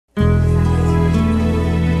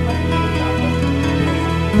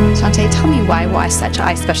Shante, tell me why Wasatch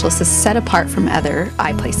Eye Specialist is set apart from other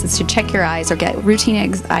eye places to check your eyes or get routine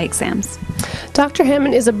eye exams. Dr.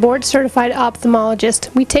 Hammond is a board-certified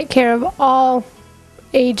ophthalmologist. We take care of all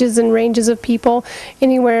ages and ranges of people,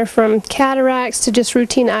 anywhere from cataracts to just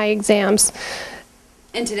routine eye exams.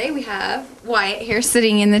 And today we have Wyatt here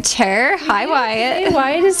sitting in the chair. Hi, Wyatt. Hey,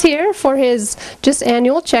 Wyatt is here for his just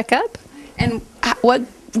annual checkup. And what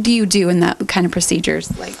do you do in that kind of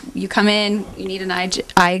procedures? Like, you come in, you need an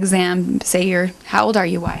eye exam, say you're, how old are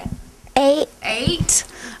you, Wyatt? 8. 8?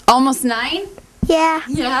 Almost 9? Yeah.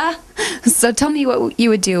 Yeah. So tell me what you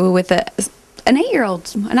would do with an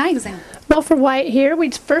 8-year-old, an eye exam. Well, for Wyatt here,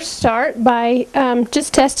 we'd first start by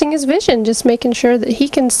just testing his vision, just making sure that he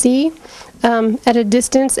can see at a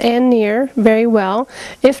distance and near very well.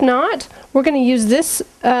 If not, we're going to use this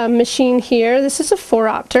machine here. This is a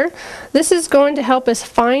 4-opter. This is going to help us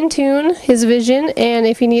fine-tune his vision, and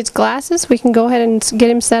if he needs glasses, we can go ahead and get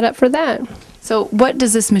him set up for that. So what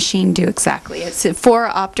does this machine do exactly? It's a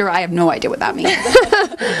 4-opter. I have no idea what that means.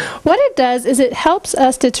 What it does is it helps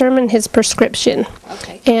us determine his prescription.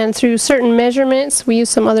 Okay. And through certain measurements, we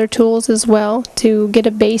use some other tools as well to get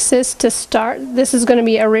a basis to start. This is going to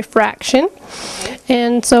be a refraction. Okay.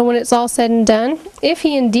 And so when it's all said and done, if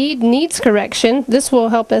he indeed needs correction, this will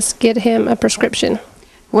help us get him a prescription.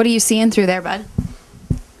 What are you seeing through there, bud?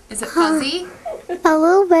 Is it fuzzy? A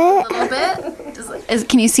little bit. A little bit?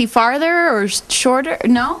 Can you see farther or shorter?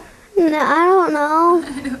 No? No, I don't know.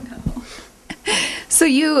 I don't know. So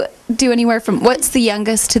you do anywhere from, what's the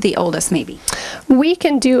youngest to the oldest maybe? We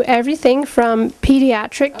can do everything from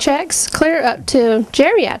pediatric checks clear up to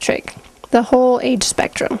geriatric, the whole age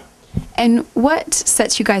spectrum. And what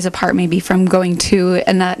sets you guys apart maybe from going to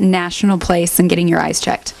a national place and getting your eyes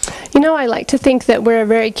checked? You know, I like to think that we're a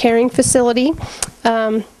very caring facility.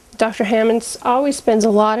 Dr. Hammond always spends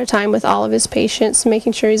a lot of time with all of his patients,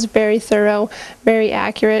 making sure he's very thorough, very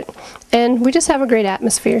accurate, and we just have a great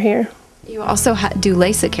atmosphere here. You also do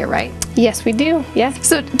LASIK here, right? Yes, we do. Yeah.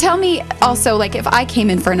 So tell me also, like, if I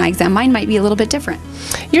came in for an eye exam, mine might be a little bit different.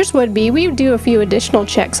 Yours would be. We would do a few additional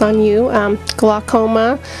checks on you,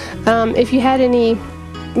 glaucoma. If you had any,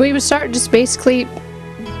 we would start just basically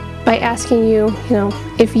by asking you, you know,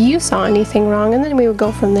 if you saw anything wrong, and then we would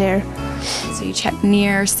go from there. So you check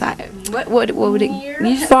near, side. What would it?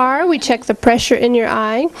 Near, far. We check the pressure in your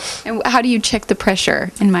eye. And how do you check the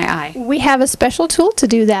pressure in my eye? We have a special tool to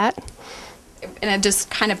do that. And it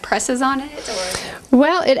just kind of presses on it, or?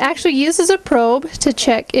 Well, it actually uses a probe to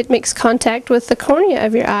check. It makes contact with the cornea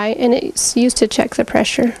of your eye, and it's used to check the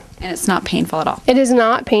pressure. And it's not painful at all? It is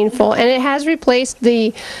not painful, and it has replaced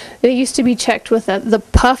they used to be checked with the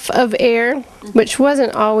puff of air, which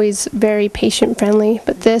wasn't always very patient friendly,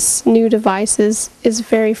 but this new device is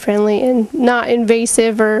very friendly and not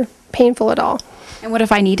invasive or painful at all. And what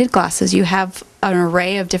if I needed glasses? You have an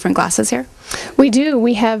array of different glasses here? We do.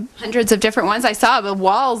 We have hundreds of different ones. I saw the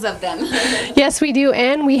walls of them. Yes, we do,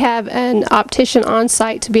 and we have an optician on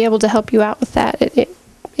site to be able to help you out with that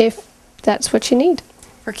if that's what you need.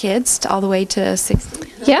 For kids all the way to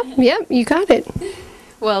 60? Yep, you got it.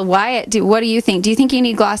 Well, Wyatt, what do you think? Do you think you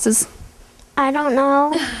need glasses? I don't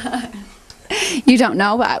know. You don't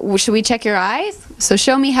know, but should we check your eyes? So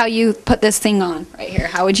show me how you put this thing on right here.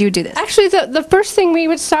 How would you do this? Actually, the first thing we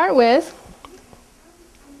would start with...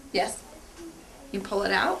 Yes. You pull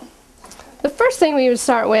it out? The first thing we would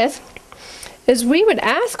start with is we would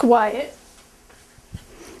ask Wyatt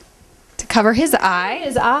to cover his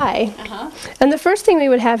eye. And the first thing we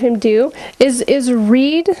would have him do is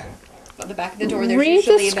read on the back of the door. There's read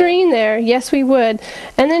the screen there. Yes, we would.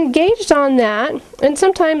 And then gauged on that, and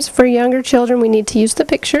sometimes for younger children we need to use the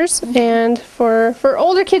pictures, and for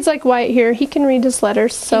older kids like Wyatt here, he can read his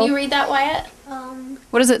letters. So can you read that, Wyatt?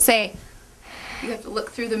 What does it say? You have to look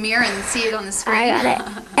through the mirror and see it on the screen. I got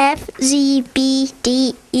it. F-Z-B-D-E.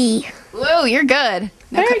 Whoa, you're good.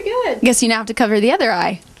 Now very good. Guess you now have to cover the other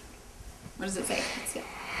eye. What does it say?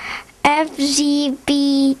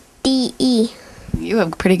 F-Z-B-D-E. You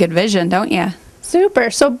have pretty good vision, don't you? Super.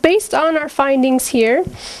 So based on our findings here,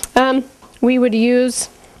 we would use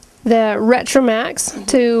the Retromax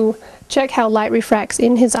to check how light refracts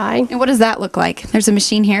in his eye. And what does that look like? There's a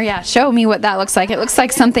machine here. Yeah, show me what that looks like. It looks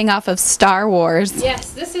like something off of Star Wars.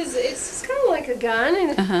 Yes, it's kind of like a gun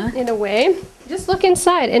in a way. Just look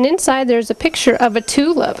inside, and inside there's a picture of a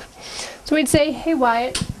tulip. So we'd say, hey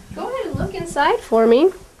Wyatt, go ahead and look inside for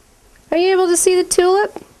me. Are you able to see the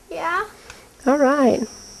tulip? Yeah. All right.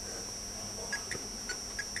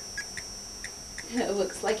 It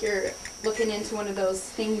looks like you're looking into one of those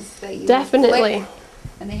things that you definitely flick,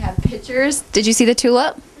 and they have pictures. Did you see the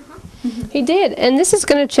tulip? He did, and this is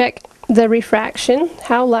going to check the refraction,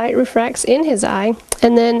 how light refracts in his eye.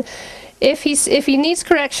 And then if he needs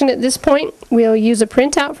correction at this point, we'll use a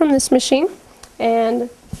printout from this machine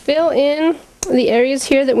and fill in the areas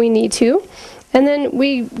here that we need to. And then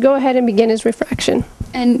we go ahead and begin his refraction.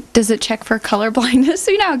 And does it check for color blindness?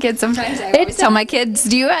 You know how kids sometimes, I always tell my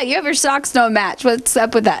kids, you have your socks don't match. What's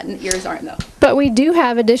up with that? And yours aren't, though. But we do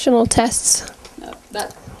have additional tests. No,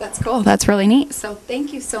 that's cool. That's really neat. So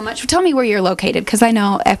thank you so much. Tell me where you're located, because I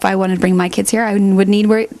know if I wanted to bring my kids here, I would need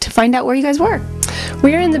to find out where you guys were.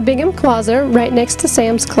 We are in the Bingham Plaza, right next to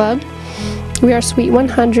Sam's Club. We are Suite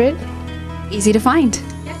 100. Easy to find.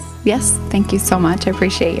 Yes. Yes. Thank you so much. I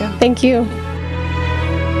appreciate you. Thank you.